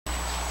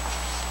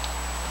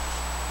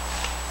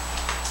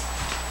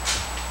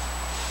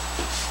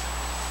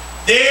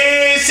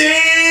This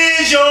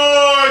is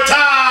your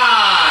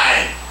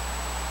time.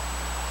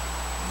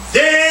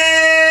 This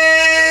is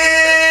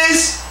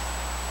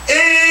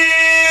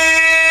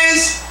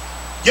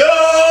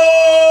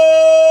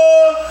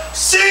your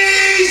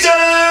season.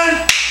 And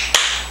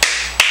this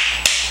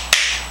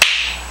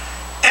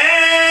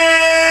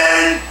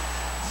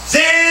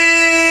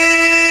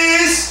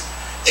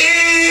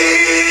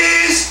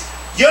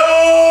is your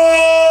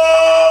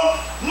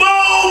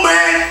moment.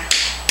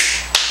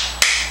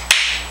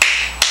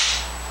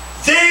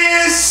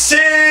 This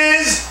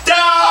is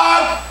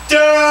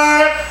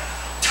Dr.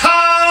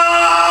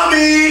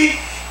 Tommy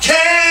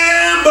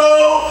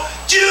Campbell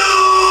Jr.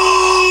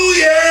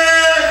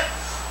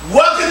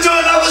 Welcome to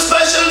another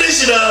special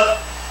edition of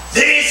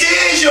This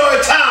Is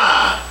Your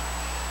Time.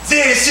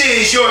 This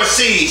is your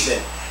season.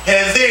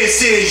 And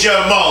this is your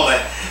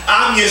moment.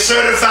 I'm your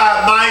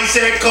certified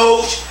mindset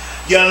coach,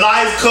 your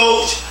life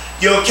coach,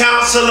 your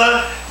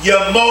counselor, your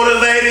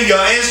motivator,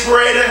 your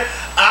inspirator.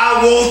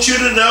 I want you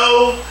to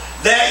know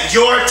that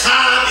your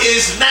time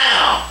is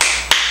now.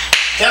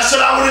 That's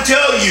what I want to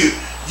tell you.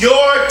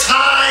 Your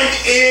time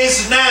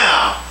is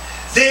now.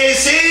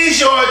 This is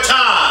your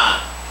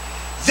time.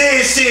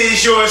 This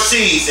is your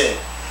season.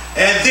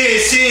 And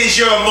this is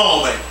your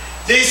moment.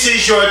 This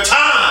is your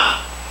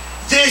time.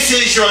 This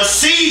is your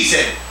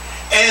season.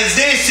 And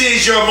this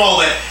is your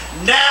moment.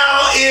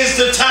 Now is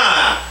the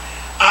time.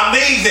 I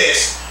mean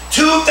this.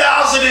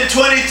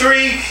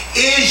 2023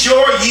 is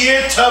your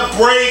year to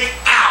break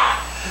out.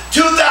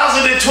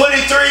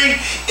 2023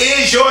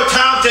 is your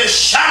time to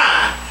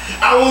shine.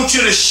 I want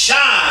you to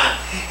shine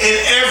in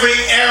every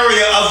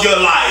area of your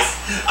life.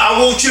 I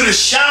want you to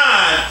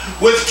shine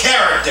with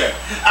character.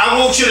 I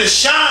want you to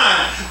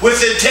shine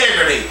with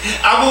integrity.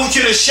 I want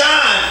you to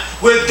shine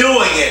with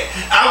doing it.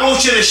 I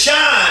want you to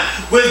shine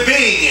with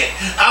being it.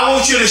 I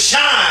want you to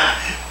shine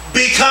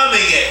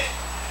becoming it.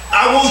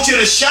 I want you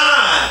to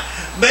shine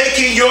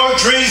making your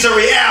dreams a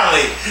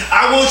reality.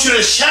 I want you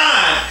to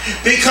shine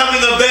becoming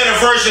a better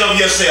version of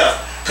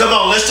yourself. Come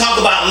on, let's talk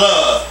about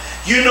love.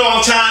 You know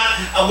what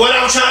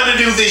I'm trying to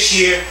do this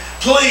year.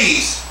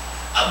 Please,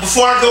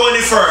 before I go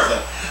any further,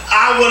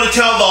 I want to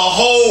tell the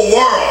whole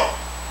world.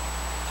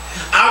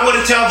 I want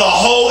to tell the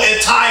whole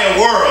entire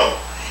world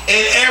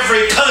in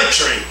every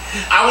country.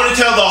 I want to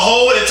tell the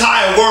whole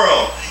entire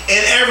world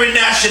in every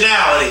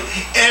nationality,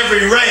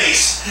 every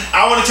race.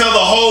 I want to tell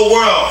the whole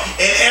world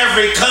in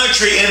every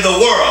country in the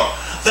world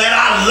that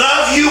I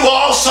love you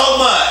all so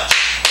much.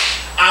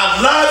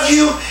 I love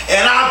you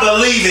and I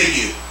believe in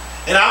you.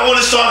 And I want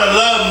to start a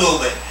love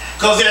movement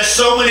because there's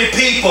so many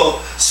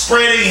people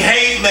spreading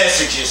hate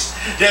messages.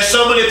 There's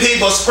so many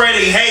people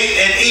spreading hate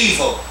and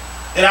evil.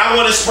 And I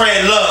want to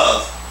spread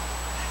love.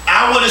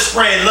 I want to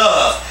spread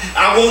love.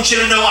 I want you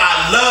to know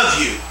I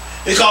love you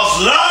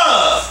because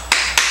love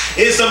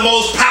is the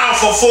most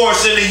powerful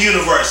force in the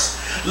universe.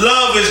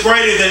 Love is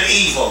greater than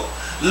evil.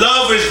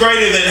 Love is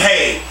greater than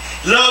hate.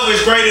 Love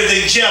is greater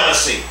than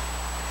jealousy.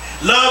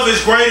 Love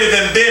is greater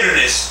than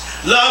bitterness.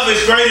 Love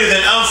is greater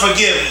than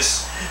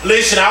unforgiveness.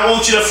 Listen, I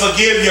want you to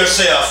forgive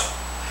yourself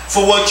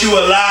for what you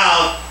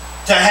allowed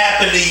to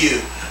happen to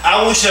you. I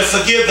want you to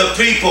forgive the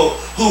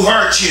people who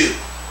hurt you.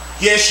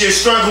 Yes, you're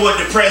struggling with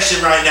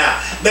depression right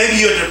now. Maybe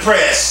you're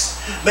depressed.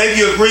 Maybe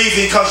you're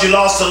grieving because you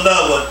lost a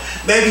loved one.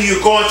 Maybe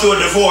you're going through a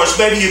divorce.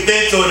 Maybe you've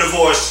been through a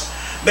divorce.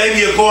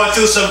 Maybe you're going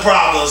through some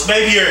problems.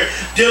 Maybe you're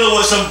dealing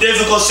with some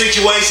difficult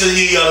situations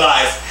in your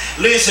life.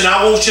 Listen,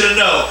 I want you to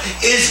know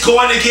it's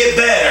going to get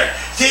better.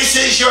 This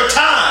is your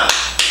time.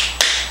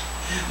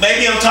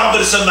 Maybe I'm talking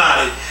to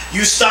somebody.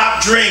 You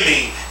stop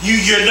dreaming.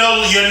 You're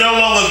no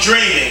longer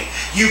dreaming.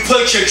 You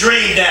put your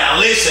dream down.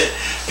 Listen,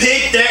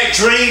 pick that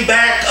dream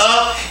back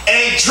up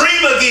and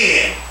dream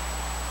again.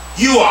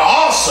 You are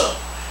awesome.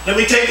 Let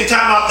me take the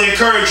time out to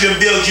encourage you and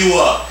build you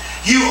up.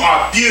 You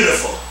are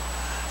beautiful.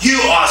 You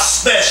are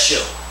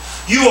special.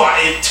 You are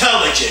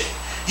intelligent.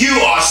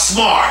 You are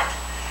smart.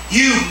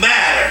 You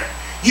matter.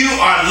 You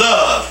are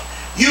loved.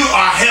 You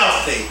are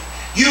healthy.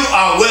 You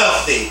are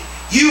wealthy.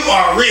 You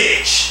are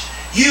rich.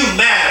 You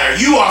matter.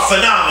 You are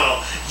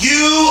phenomenal.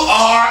 You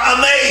are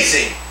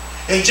amazing.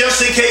 And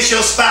just in case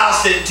your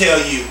spouse didn't tell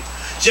you,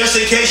 just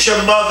in case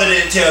your mother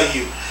didn't tell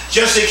you,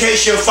 just in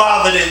case your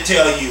father didn't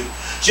tell you,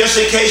 just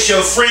in case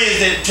your friends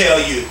didn't tell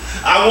you,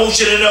 I want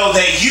you to know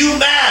that you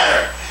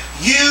matter.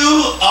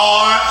 You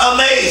are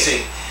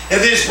amazing. And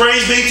this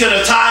brings me to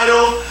the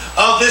title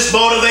of this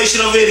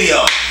motivational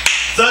video.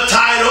 The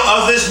title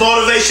of this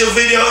motivational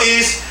video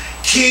is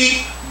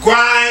Keep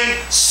Grind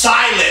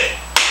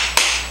Silent.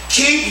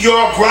 Keep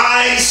your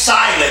grind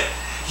silent.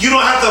 You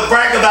don't have to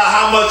brag about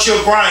how much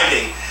you're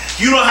grinding.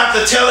 You don't have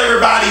to tell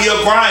everybody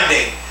you're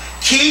grinding.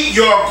 Keep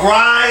your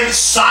grind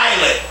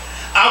silent.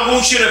 I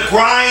want you to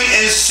grind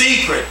in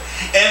secret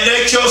and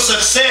let your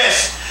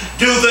success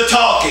do the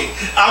talking.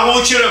 I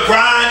want you to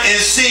grind in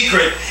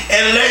secret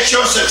and let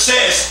your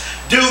success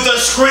do the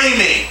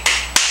screaming.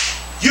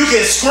 You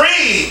can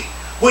scream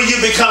when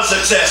you become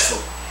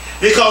successful.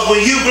 Because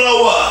when you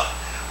blow up,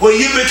 when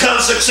you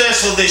become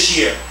successful this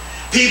year,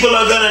 people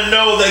are going to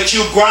know that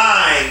you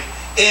grind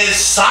in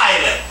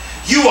silence.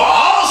 You are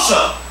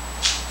awesome.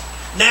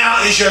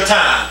 Now is your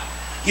time.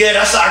 Yeah,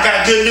 I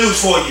got good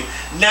news for you.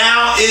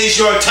 Now is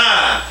your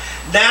time.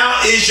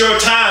 Now is your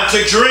time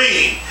to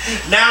dream.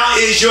 Now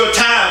is your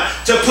time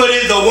to put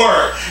in the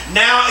work.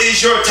 Now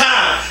is your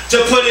time to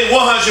put in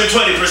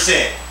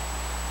 120%.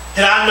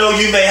 And I know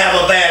you may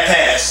have a bad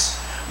past.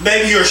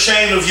 Maybe you're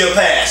ashamed of your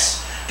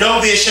past.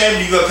 Don't be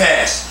ashamed of your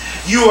past.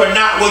 You are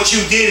not what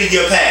you did in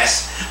your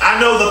past. I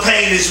know the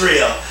pain is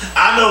real.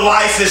 I know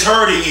life is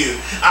hurting you.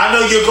 I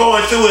know you're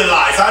going through in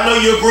life. I know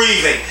you're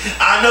grieving.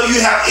 I know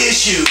you have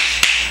issues.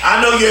 I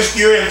know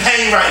you're in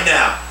pain right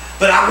now.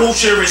 But I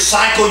want you to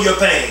recycle your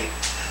pain.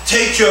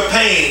 Take your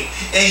pain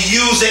and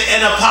use it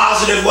in a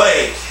positive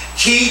way.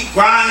 Keep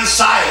grind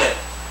silent.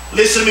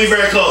 Listen to me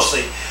very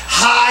closely.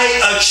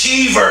 High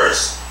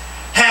achievers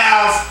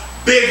have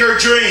bigger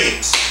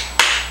dreams.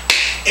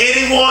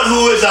 Anyone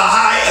who is a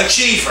high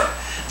achiever,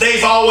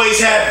 they've always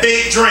had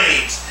big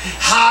dreams.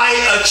 High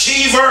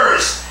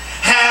achievers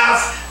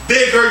have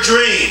bigger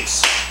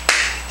dreams.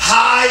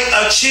 High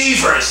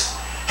achievers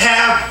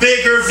have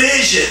bigger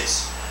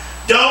visions.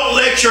 Don't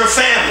let your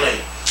family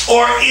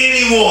or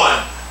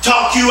anyone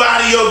talk you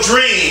out of your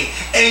dream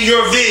and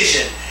your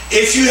vision.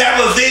 If you have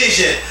a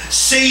vision,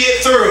 see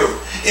it through.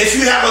 If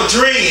you have a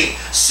dream,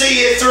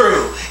 see it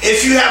through.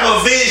 If you have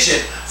a vision,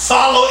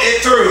 follow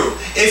it through.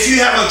 If you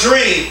have a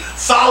dream,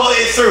 follow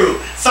it through.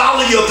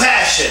 Follow your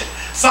passion.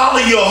 Follow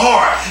your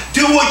heart.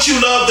 Do what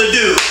you love to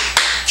do.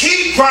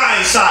 Keep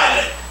grind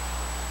silent.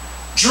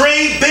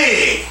 Dream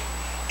big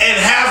and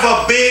have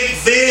a big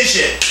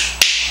vision.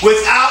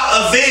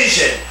 Without a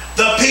vision,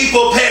 the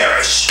people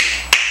perish.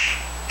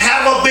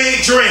 Have a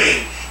big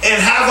dream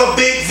and have a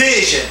big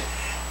vision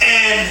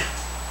and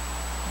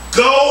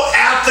go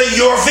after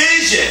your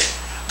vision.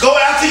 Go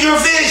after your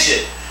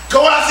vision.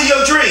 Go after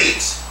your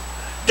dreams.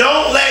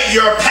 Don't let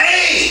your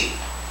pain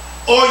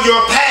or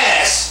your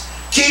past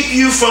keep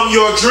you from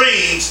your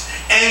dreams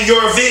and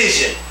your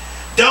vision.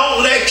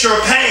 Don't let your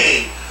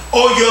pain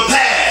or your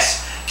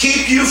past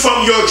keep you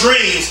from your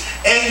dreams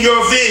and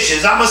your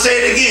visions. I'm going to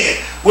say it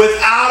again.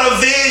 Without a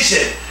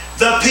vision,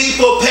 the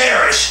people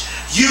perish.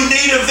 You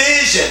need a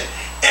vision.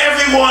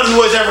 Everyone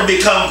who has ever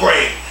become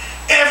great,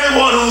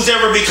 everyone who's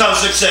ever become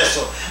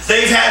successful,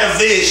 they've had a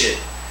vision.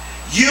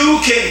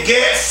 You can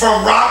get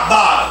from rock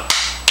bottom.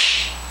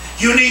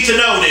 You need to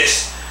know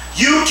this.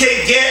 You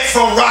can get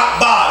from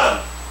rock bottom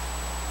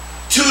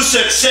to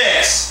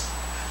success.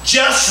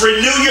 Just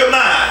renew your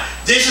mind.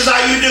 This is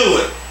how you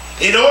do it.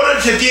 In order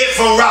to get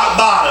from rock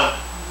bottom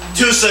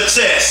to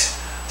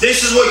success,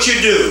 this is what you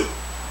do.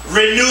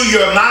 Renew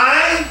your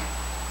mind.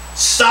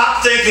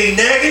 Stop thinking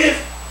negative.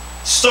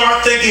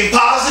 Start thinking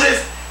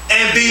positive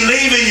and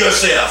believe in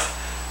yourself.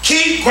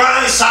 Keep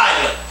grind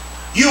silent.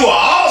 You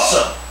are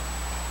awesome.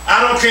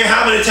 I don't care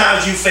how many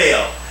times you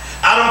failed.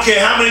 I don't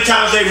care how many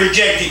times they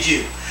rejected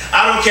you.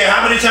 I don't care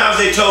how many times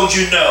they told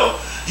you no.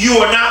 You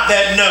are not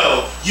that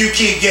no you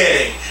keep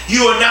getting.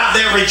 You are not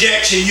that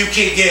rejection you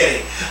keep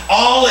getting.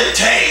 All it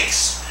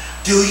takes,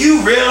 do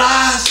you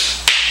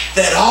realize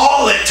that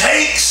all it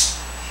takes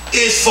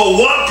is for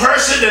one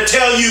person to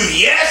tell you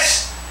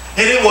yes,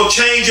 and it will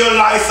change your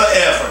life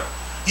forever?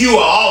 You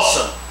are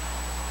awesome.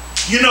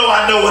 You know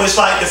I know what it's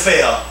like to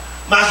fail.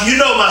 You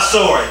know my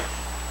story.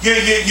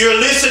 You're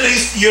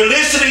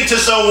listening to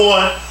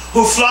someone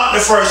who flunked the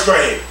first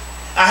grade.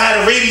 I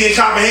had a reading and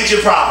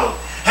comprehension problem.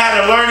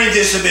 Had a learning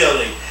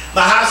disability.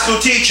 My high school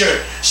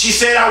teacher, she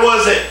said I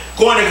wasn't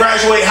going to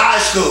graduate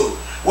high school.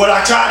 When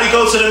I tried to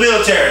go to the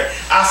military,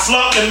 I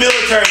flunked the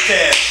military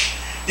test.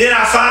 Then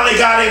I finally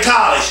got in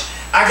college.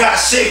 I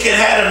got sick and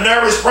had a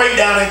nervous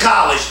breakdown in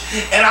college.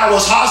 And I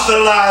was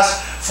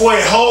hospitalized for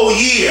a whole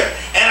year,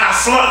 and I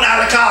flunked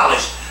out of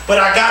college, but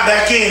I got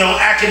back in on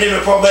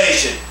academic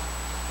probation.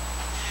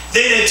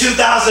 Then in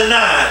 2009,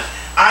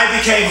 I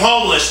became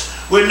homeless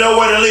with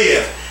nowhere to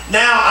live.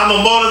 Now I'm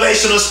a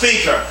motivational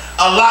speaker,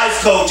 a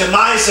life coach, a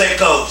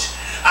mindset coach.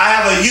 I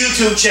have a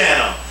YouTube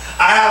channel.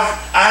 I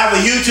have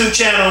a YouTube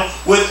channel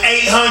with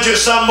 800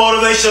 some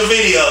motivational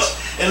videos.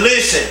 And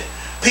listen,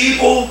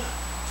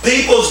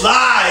 people's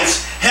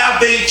lives have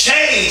been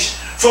changed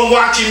from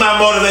watching my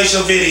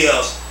motivational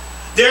videos.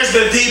 There's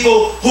been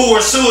people who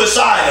were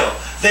suicidal.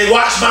 They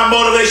watched my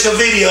motivational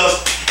videos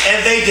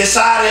and they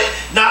decided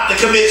not to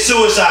commit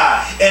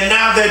suicide. And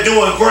now they're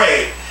doing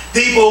great.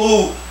 People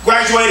who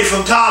graduated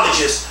from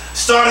colleges,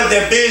 started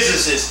their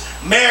businesses,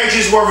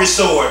 marriages were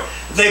restored.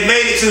 They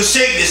made it through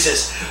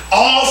sicknesses.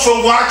 All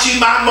from watching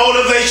my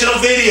motivational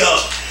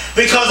videos.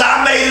 Because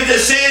I made a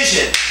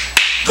decision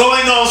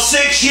going on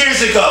 6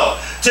 years ago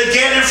to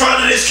get in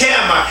front of this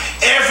camera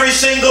every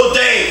single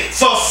day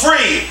for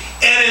free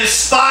and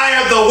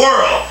inspire the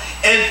world.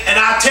 And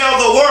I tell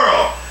the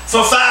world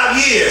for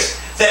 5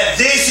 years that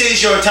this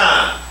is your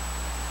time.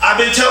 I've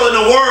been telling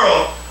the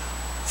world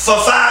for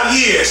 5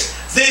 years,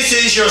 this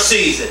is your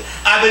season.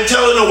 I've been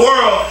telling the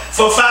world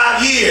for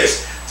 5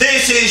 years,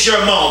 this is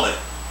your moment.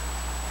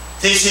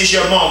 This is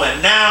your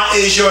moment. Now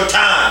is your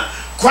time.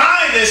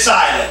 Grind is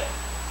silent.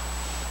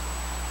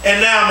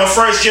 And now I'm a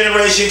first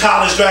generation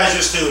college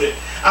graduate student.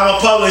 I'm a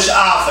published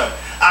author.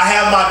 I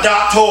have my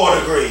doctoral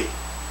degree.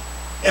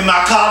 And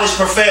my college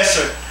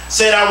professor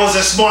said I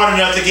wasn't smart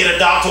enough to get a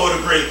doctoral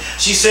degree.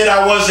 She said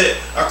I wasn't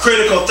a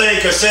critical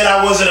thinker, said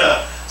I wasn't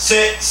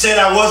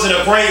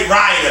a great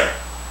writer,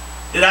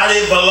 that I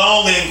didn't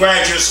belong in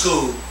graduate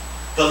school.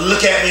 But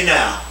look at me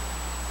now.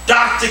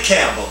 Dr.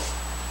 Campbell.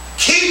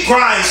 Keep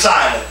grind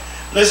silent.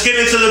 Let's get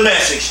into the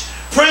message.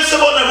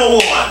 Principle number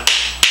 1.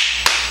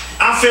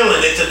 I'm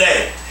feeling it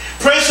today.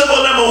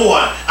 Principle number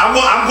 1.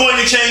 I'm going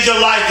to change your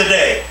life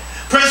today.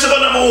 Principle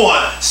number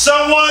 1.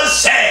 Someone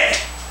said,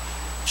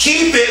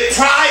 keep it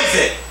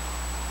private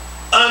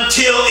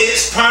until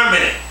it's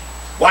permanent.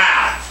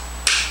 Wow.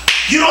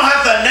 You don't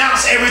have to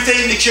announce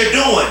everything that you're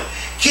doing.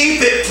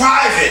 Keep it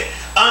private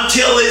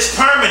until it's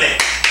permanent,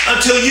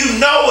 until you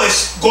know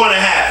it's going to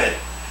happen.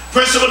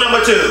 Principle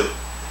number 2.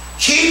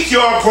 Keep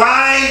your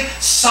grind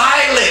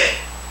silent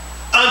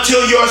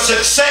until your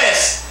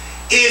success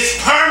is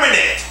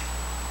permanent.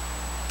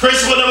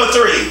 Principle number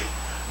 3.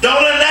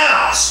 Don't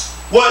announce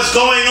what's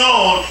going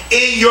on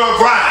in your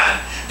grind.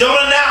 Don't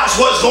announce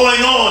what's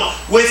going on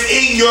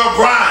within your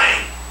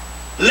grind.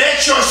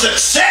 Let your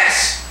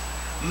success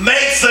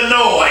make the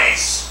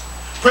noise.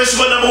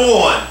 Principle number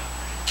 1.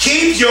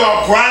 Keep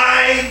your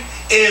grind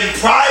in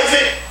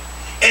private,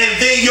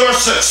 and then your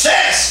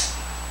success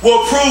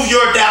will prove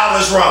your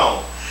doubters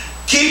wrong.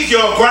 Keep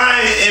your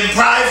grind in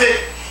private,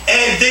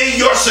 and then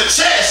your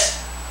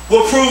success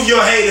will prove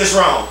your haters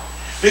wrong.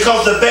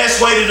 Because the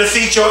best way to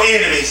defeat your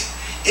enemies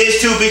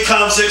is to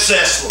become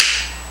successful.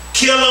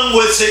 Kill them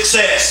with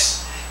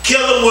success.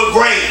 Kill them with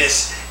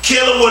greatness.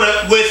 Kill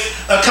them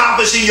with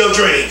accomplishing your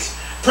dreams.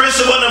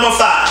 Principle number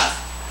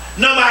 5.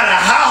 No matter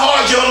how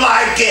hard your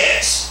life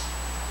gets,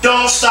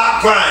 don't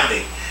stop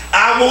grinding.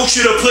 I want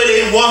you to put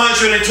in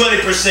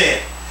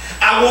 120%.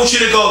 I want you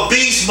to go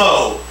beast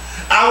mode.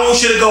 I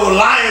want you to go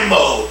lion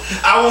mode.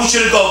 I want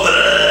you to go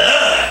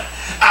blood.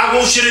 I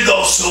want you to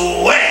go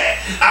sweat.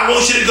 I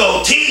want you to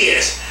go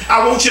tears.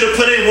 I want you to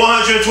put in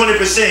 120%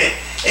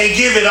 and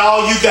give it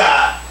all you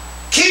got.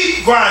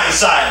 Keep grind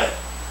silent.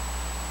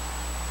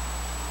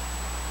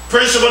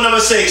 Principle number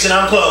 6, and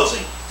I'm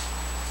closing.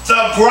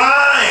 The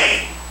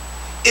grind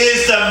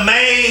is the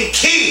main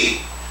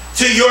key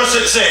to your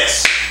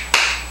success.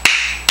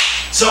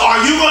 So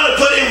are you going to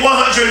put in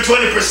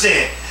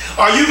 120%?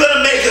 Are you going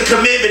to make a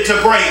commitment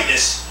to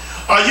greatness?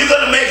 Are you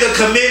going to make a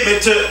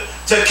commitment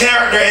to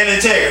character and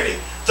integrity?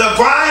 The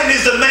grind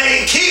is the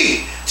main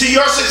key to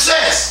your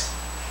success.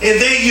 And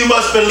then you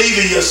must believe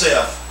in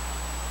yourself.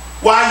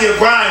 While you're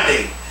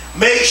grinding,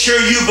 make sure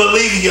you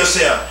believe in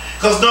yourself.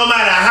 Because no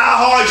matter how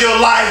hard your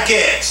life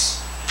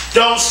gets,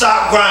 don't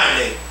stop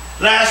grinding.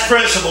 Last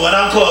principle, and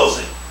I'm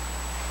closing.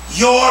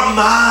 Your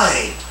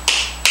mind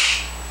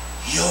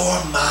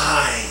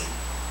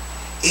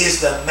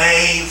is the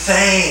main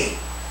thing.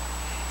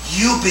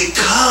 You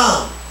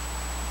become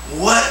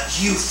what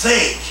you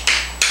think.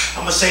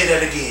 I'm going to say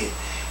that again.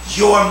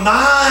 Your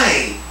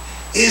mind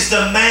is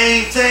the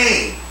main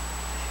thing.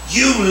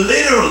 You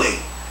literally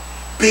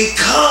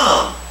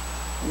become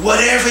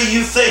whatever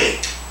you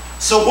think.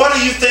 So what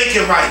are you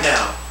thinking right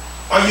now?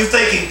 Are you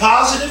thinking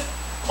positive?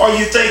 Or are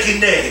you thinking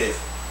negative?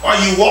 Are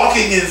you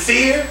walking in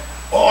fear?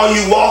 Or are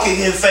you walking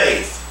in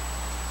faith?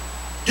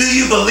 Do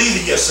you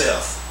believe in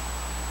yourself?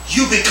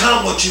 You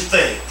become what you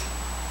think.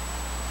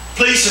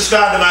 Please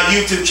subscribe to my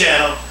YouTube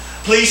channel.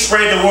 Please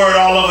spread the word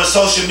all over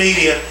social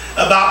media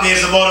about me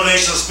as a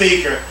motivational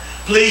speaker.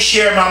 Please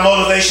share my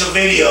motivational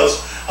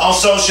videos on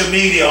social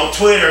media, on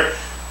Twitter,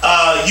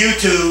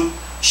 YouTube.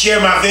 Share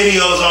my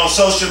videos on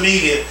social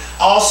media.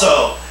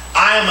 Also,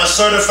 I am a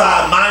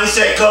certified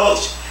mindset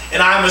coach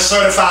and I am a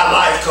certified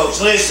life coach.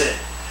 Listen,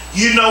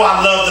 you know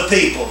I love the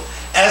people.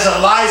 As a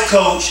life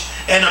coach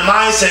and a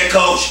mindset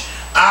coach,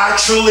 I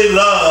truly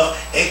love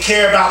and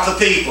care about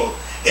the people.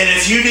 And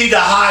if you need to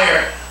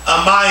hire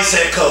a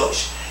mindset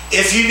coach,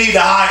 if you need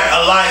to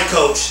hire a life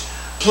coach,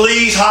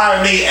 please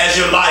hire me as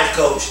your life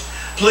coach.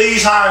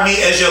 Please hire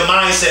me as your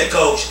mindset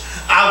coach.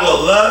 I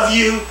will love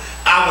you.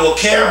 I will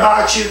care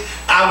about you.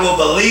 I will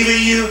believe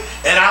in you.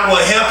 And I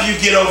will help you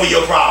get over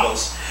your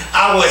problems.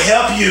 I will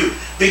help you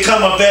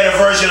become a better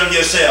version of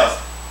yourself.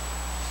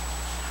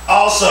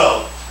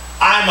 Also,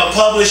 I'm a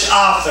published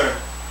author.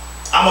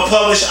 I'm a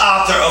published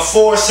author of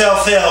 4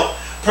 self-help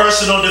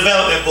personal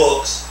development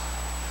books.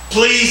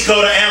 Please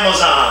go to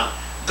Amazon.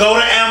 Go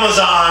to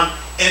Amazon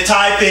and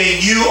type in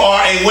 "You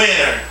Are a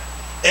Winner"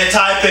 and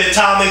type in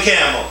Tommy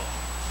Campbell.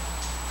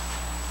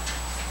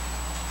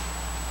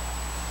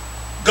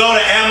 Go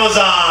to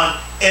Amazon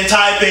and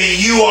type in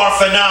 "You Are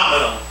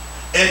Phenomenal"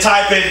 and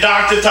type in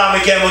Dr.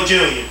 Tommy Campbell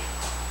Jr.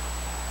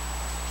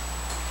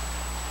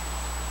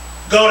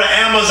 Go to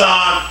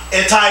Amazon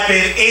and type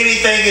in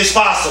 "Anything is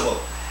Possible"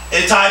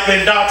 and type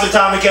in Dr.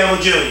 Tommy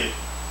Campbell Jr.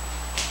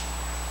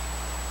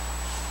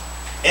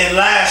 And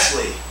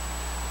lastly,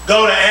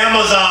 go to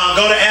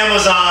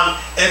Amazon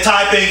and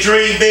type in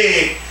 "Dream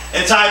Big"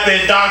 and type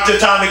in Dr.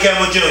 Tommy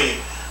Campbell Jr.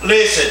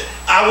 Listen,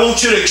 I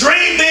want you to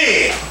dream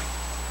big.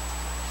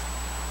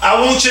 I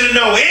want you to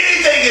know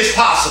anything is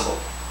possible.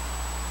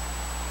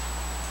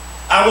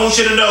 I want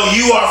you to know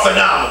you are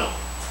phenomenal.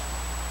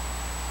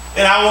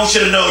 And I want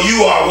you to know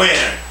you are a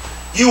winner.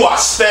 You are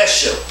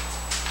special.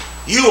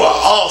 You are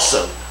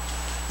awesome.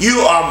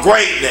 You are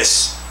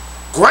greatness.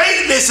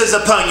 Greatness is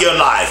upon your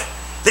life.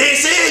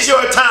 This is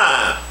your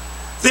time.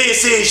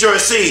 This is your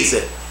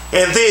season.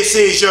 And this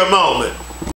is your moment.